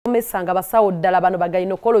mesanga basawo ddala bano ba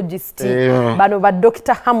gynecologist bano ba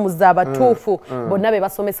Dr. Hamuza abatuufu bonna be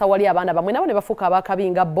basomesa wali abaana bamwe nabo ne bafuuka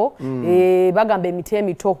abakabinga bo bagamba emiti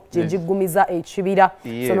emito gye gigumiza ekibira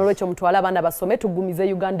so n'olwekyo mutwala abaana basome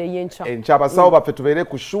tugumize Uganda ey'enkya enkya abasawo baffe tubeere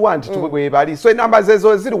ku shuwa nti tubwe bali so enamba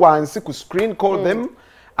zezo ziri wansi ku screen call them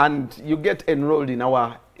and you get enrolled in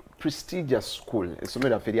our prestigious school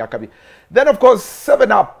essomero affe eryakabi then of course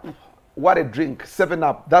 7 Up what a drink 7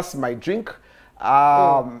 Up that's my drink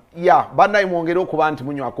yeah banayi mwongere okuba nti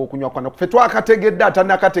munywako okunywa kwano ffe twakategedde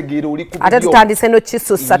atanakategeera oli ku ate tutandise no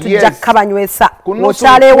kisusa tujja kabanywesa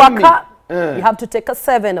okyale waka you have to take a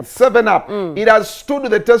 7 Up 7 Up it has stood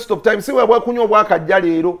the test of time si wewe kunywa bwakajja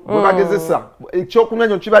leero bwe bagezesa ekyokunywa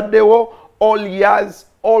nyo kibaddewo all years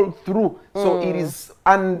all through so it is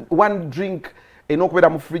and one drink enokubeera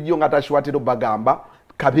mu fridge nga tashiwatiro bagamba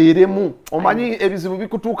kabeeremu omanyi ebizibu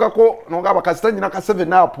bikutuukako nogamba kasita nyina ka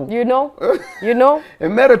 7 Up you know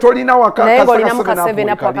emmere tolina waka ka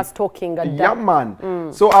 7 Up waka stocking yeah man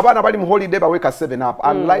so abaana bali mu holiday bawe ka 7 Up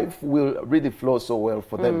and life will really flow so well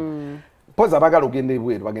for them poza abagala okugenda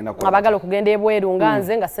ebweru bagenda ku abagala okugenda ebweru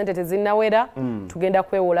nganze nga sente tezinnawera tugenda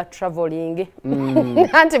kwewola traveling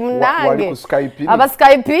anti munange aba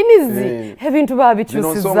Skypeinizi ebintu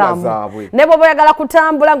babikyusizaamu ne bw'oba oyagala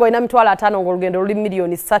kutambula ng'olina mitwalo 5 ng'olugendo luli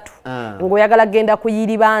milioni 3 ng'oyagala genda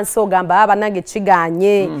kuyiriba nsi ogamba abanange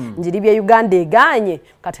kiganye njiribye Uganda eganye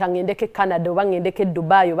kati kangendeko Canada oba ngendeko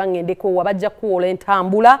Dubai oba ngendeko wabajja kuwola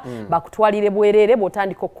entambula bakutwalire bwerere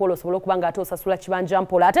bw'otandika okukola osobola okuba nga ate osasula kibanja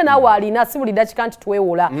mpola ate naawe alina si buli dakiika nti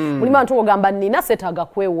twewola mulimu abantu ogamba nina setaaga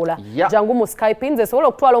kwewola jangu mu Skype nze sobola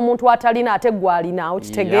okutwala omuntu atalina ate gwalina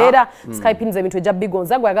okitegeera Skype nze ebintu ejja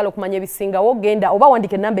bigonza gwagala okumanya ebisingawo genda oba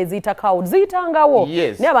wandika ennamba eziyitakawo ziyitangawo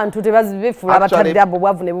naye abantu tebazibifula abatadde abo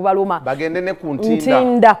bwavu ne bubaluma bagende ne ku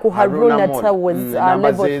ntinda ku Haruna Towers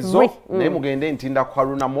level 3 naye mugende ntinda ku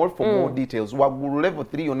Haruna Mall for more details waggulu level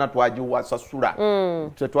 3 yonna twagiwasasula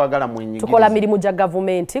tetwagala mwenyigiriza tukola mirimu gya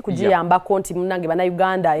gavumenti kugiyambako nti munange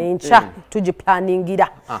bannayuganda enkya tugiplaningira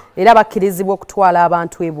era bakkirizibwa okutwala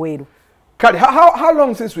abantu ebweru kale how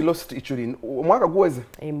long since we lost Ichuli omwaka guweze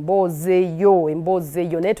emboozi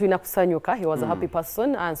eyo naye tulina kusanyuka he was a happy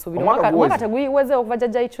person ansubira omwaka teguweze okuva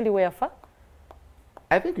Jjaja Ichuli weyafa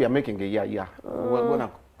I think we are making a year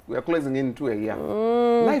we are closing into a year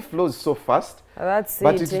life flows so fast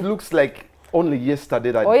but it looks like only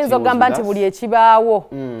yesterday that oyinza okugamba nti buli ekibaawo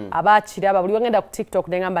abaakiraba buli wengenda ku TikTok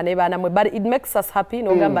nengamba ne baana mwe but it makes us happy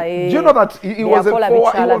nogamba do you know that he was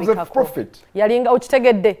a prophet yalinga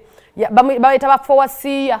okitegedde bayita ba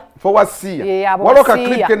fowasiya waloka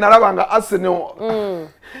clip ke nalabanga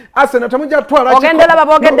Arsenal tamujja twala ogenda laba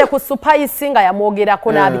bogedde ku Spice nga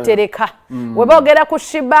yamwogerako n'abitereka we boogera ku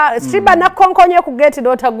Shiba na konkonye ku gate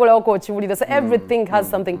dotagula oko kibulira so everything has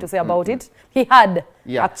something to say about it he had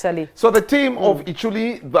actually so the team of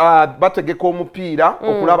Ichuli bategeka omupiira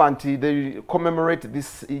okulaba nti they commemorate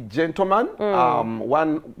this gentleman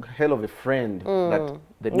one hell of a friend that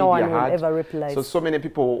the media had so many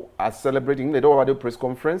people are celebrating they don't have a press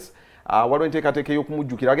conference waliwo enteekateeka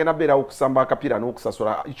y'okumujjukira agenda beera okusamba akapiira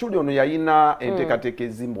n'okusasula Ichuli ono yalina enteekateeka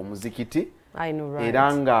ezimba omuzikiti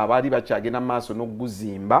era nga baali bakyagenda mu maaso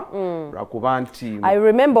n'okuguzimba lwakuba nti I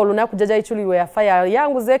remember olunaku Jjaja Ichuli lwe yafa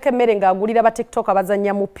yanguzeeko emmere ng'agulira ba TikTok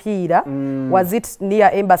abazannya mupiira was it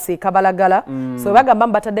near embassy Kabalagala so bagamba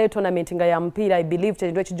mbataddeyo tournament nga ya mupiira I believe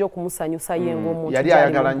kintu ekijja okumusanyusa ye ng'omuntu yali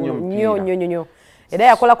ayagala nnyo nnyo era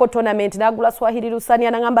yakolako tournament n'agula Swahili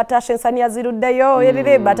Lusania n'agamba Tasha Nsania ziruddeyo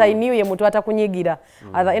erere but I knew ye muntu atakunyigira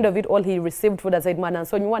at the end of it all he received food as said man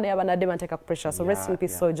so nywana yabanadde banteka pressure so rest in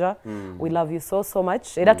peace soldier we love you so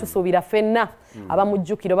much era tusuubira fenna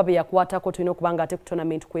abamujjukira oba be yakwatako tulina okubanga ate ku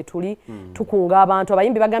tournament kwetuli tukunga abantu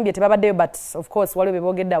abayimbi bagambye tebabaddeyo but of course waliwo be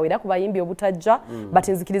boogeddawo era ku bayimbi obutajja but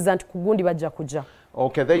nzikiriza nti ku gundi bajja kujja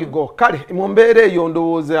okay there you go kale mu mbeera eyo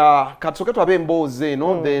ndowooza katusoke twabe emboozi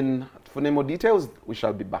eno then for more details, we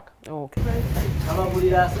shall be back. Okay.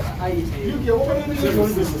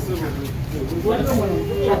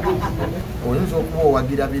 Oyinza okuba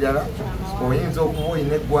owagira birala, oyinza okuba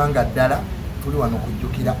olina eggwanga ddala, tuli wano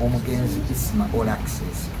okujjukira omugenzi Isma All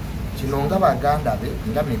Access. Kino nga baganda be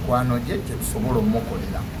nga mikwano gye kyetusobola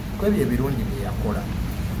omukolera. Kwebyo ebirungi bye yakola.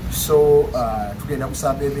 So tugenda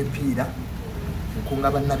kusamba emipiira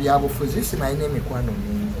nkunga bannabyabufuzi Isma alina emikwano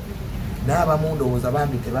mingi. N'abamu ndowooza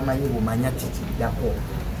bambi tebamanyi bumanya kikiddako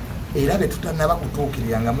era be tutannaba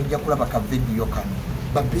kutuukirira nga mujja kulaba ka vidiyo kano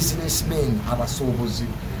ba businessmen abasuubuzi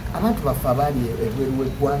abantu baffe abaali ebweru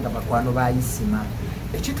w'eggwanga bakwano ba Isima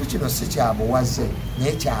ekintu kino si kyabuwaze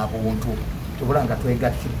naye kyabuntu tubula nga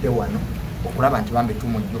twegattidde wano okulaba nti bambi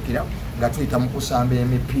tumujjukira nga tuyita mu kusamba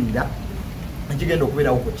emipiira ekigenda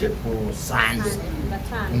okubeerawo ku Sunday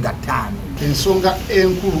nga 5. Ensonga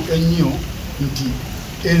enkulu ennyo nti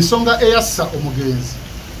ensonga eyassa omugenzi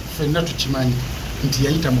ffenna tukimanyi nti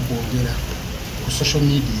yayita mu kwogera ku social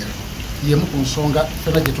media yemu ku nsonga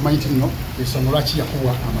ffenna gye tumanyi ti nno ensonga lwaki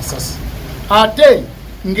yakuwa amasasi ate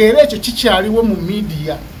ng'era ekyo kikyaliwo mu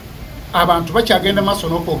media abantu bakyagenda maaso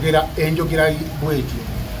n'okwogera enjogera bwetyo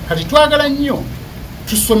kati twagala nnyo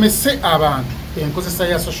tusomese abantu enkozesa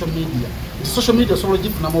ya social media. Social media osobola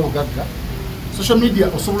ogifunamu obugagga, social media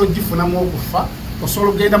osobola ogifunamu okufa,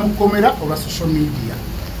 osobola ogenda mu kkomera olwa social media.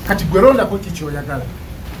 Kati gwe londako kiki oyagala.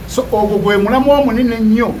 So ogwo gwe mulamu omunene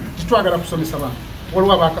nnyo kitwagala kusomesa bantu.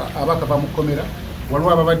 Waliwo abakava mu kkomera,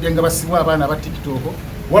 waliwo ababadde nga basibwa abaana aba TikTok,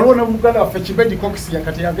 waliwo ne muganda waffe Kibedi Cox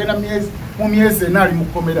kati yagenda mu myezi 4 ali mu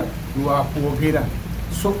kkomera lwa kwogera.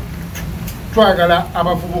 So twagala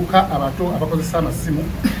abavubuka abato abakozesa amasimu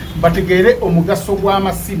bategeere omugaso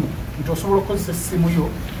gw'amasimu nti osobola okukozesa essimu yo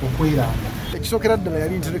okweranga. Ekisookera ddala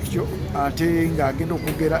yali intellectual ate ng'agenda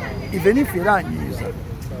okwogera even if era anyiiza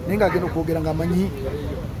naye ng'agenda okwogera ng'amanyi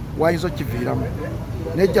wayinza okkiviiramu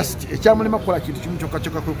naye just ekyamulema kukola kintu kimu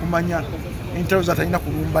kyokka kwe kumanya interviews atalina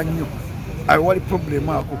kulumba nnyo awo wali problem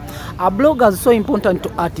ako. A blogger is so important to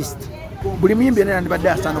artists. Buli muyimbi yenna yandibadde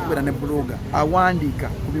asaana okubeera ne blogger awandiika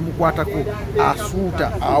ku bimukwatako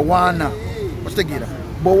asuuta awaana okitegeera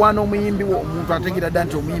bw'owaana omuyimbi wo omuntu ategeera dda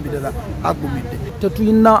nti omuyimbi ddala agumidde.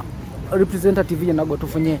 Tetulina representative yenna gwe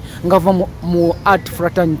tufunye ng'ava mu art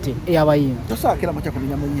fraternity ey'abayimbi. Tosaakira makya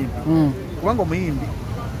kumenya muyimbi kubanga omuyimbi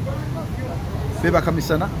beebaka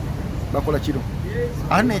misana bakola kiro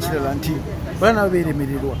ate n'ekirala nti bala nabo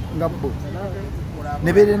beeremererwa nga bo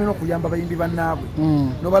ne beeremererwa okuyamba abayimbi bannaabwe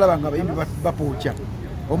n'obalaba nga abayimbi bapookya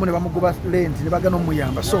omu ne bamugoba lenti ne bagana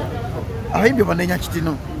omuyamba. So abayimbi baneenya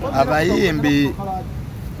kitino abayimbi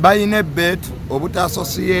bayina ebbet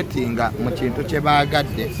obutaasosietinga mu kintu kye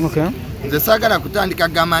baagadde. Nze saagala kutandika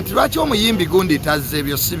gamba nti lwaki omuyimbi gundi tazze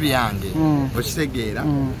ebyo si byange okitegeera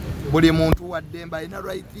buli muntu waddembe alina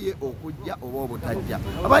right ye okujja oba obutajja.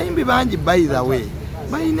 Abayimbi bangi by the way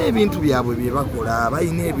bayina ebintu byabwe bye bakola,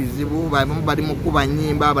 bayina ebizibu, bali mu kuba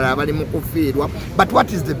nnyimba, abalala bali mu kufiirwa, but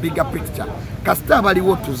what is the bigger picture? Kasita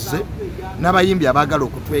abaliwo tuzze n'abayimbi abaagala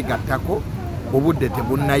okutwegattako obudde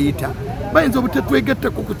tebunnayita bayinza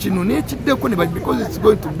obutetwegattako ku kino n'ekiddeko ne because it's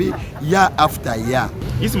going to be year after year.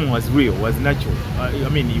 Ism was real, was natural. I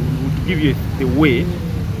mean, he would give you the way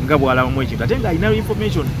nga bw'alabamu ekintu ate ng'alina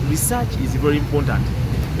information. Research is very important.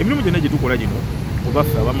 Emirimu gyonna gye tukola gino oba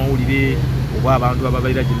ffe abamawulire oba abantu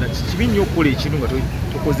ababalira gyonna kibi nnyo okukola ekintu nga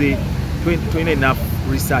tukoze tolina enough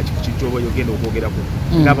research ku kintu oba yogenda okwogerako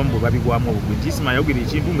ng'abamu bwe babigwamu obugwe nti Isma yayogera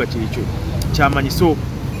ekintu nga kyekyo kyamanyi. So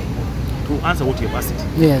to answer what you've asked,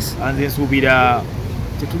 yes, nze nsuubira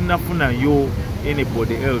tetunnafunayo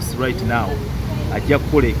anybody else right now ajja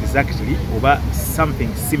kukola exactly oba something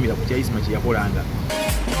similar ku kya Isma kye yakolanga.